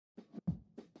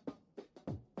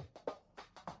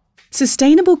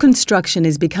Sustainable construction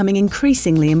is becoming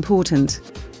increasingly important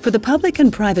for the public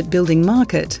and private building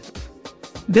market.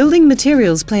 Building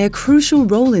materials play a crucial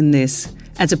role in this.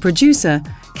 As a producer,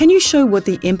 can you show what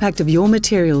the impact of your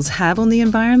materials have on the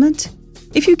environment?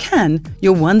 If you can,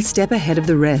 you're one step ahead of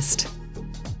the rest.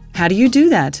 How do you do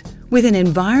that? With an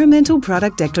Environmental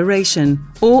Product Declaration,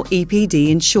 or EPD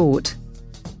in short.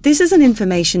 This is an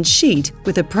information sheet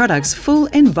with a product's full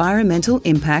environmental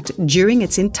impact during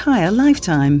its entire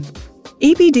lifetime.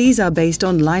 EPDs are based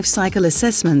on life cycle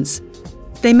assessments.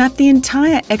 They map the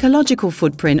entire ecological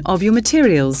footprint of your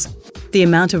materials, the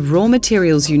amount of raw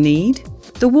materials you need,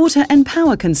 the water and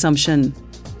power consumption,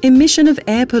 emission of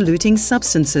air-polluting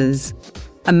substances,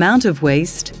 amount of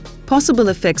waste, possible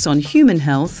effects on human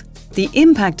health, the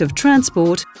impact of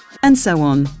transport, and so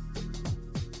on.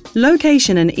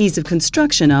 Location and ease of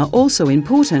construction are also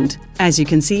important, as you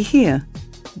can see here.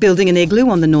 Building an igloo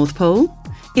on the North Pole?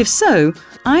 If so,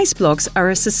 ice blocks are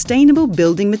a sustainable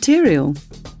building material,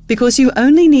 because you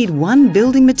only need one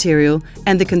building material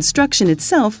and the construction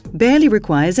itself barely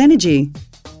requires energy.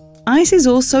 Ice is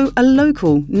also a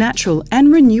local, natural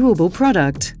and renewable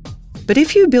product. But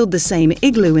if you build the same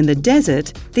igloo in the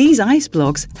desert, these ice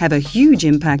blocks have a huge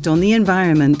impact on the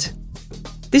environment.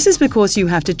 This is because you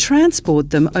have to transport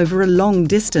them over a long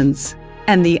distance,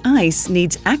 and the ice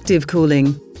needs active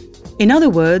cooling. In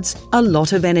other words, a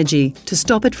lot of energy to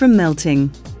stop it from melting.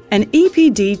 An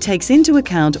EPD takes into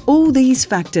account all these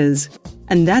factors,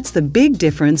 and that's the big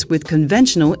difference with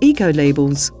conventional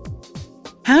eco-labels.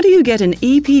 How do you get an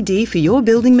EPD for your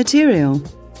building material?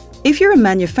 If you're a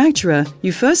manufacturer,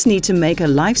 you first need to make a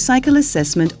life cycle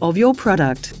assessment of your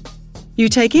product. You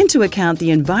take into account the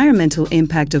environmental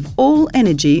impact of all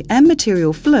energy and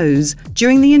material flows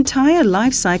during the entire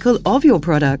life cycle of your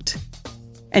product.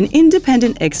 An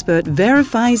independent expert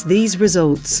verifies these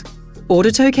results.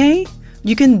 Audit OK?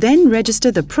 You can then register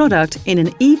the product in an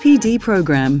EPD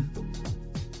program.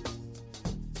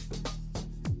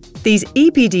 These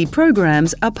EPD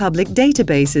programs are public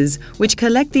databases which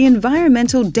collect the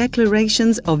environmental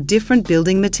declarations of different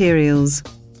building materials.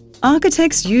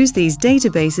 Architects use these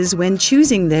databases when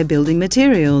choosing their building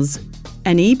materials.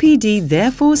 An EPD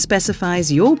therefore specifies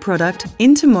your product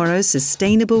in tomorrow's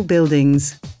sustainable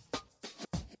buildings.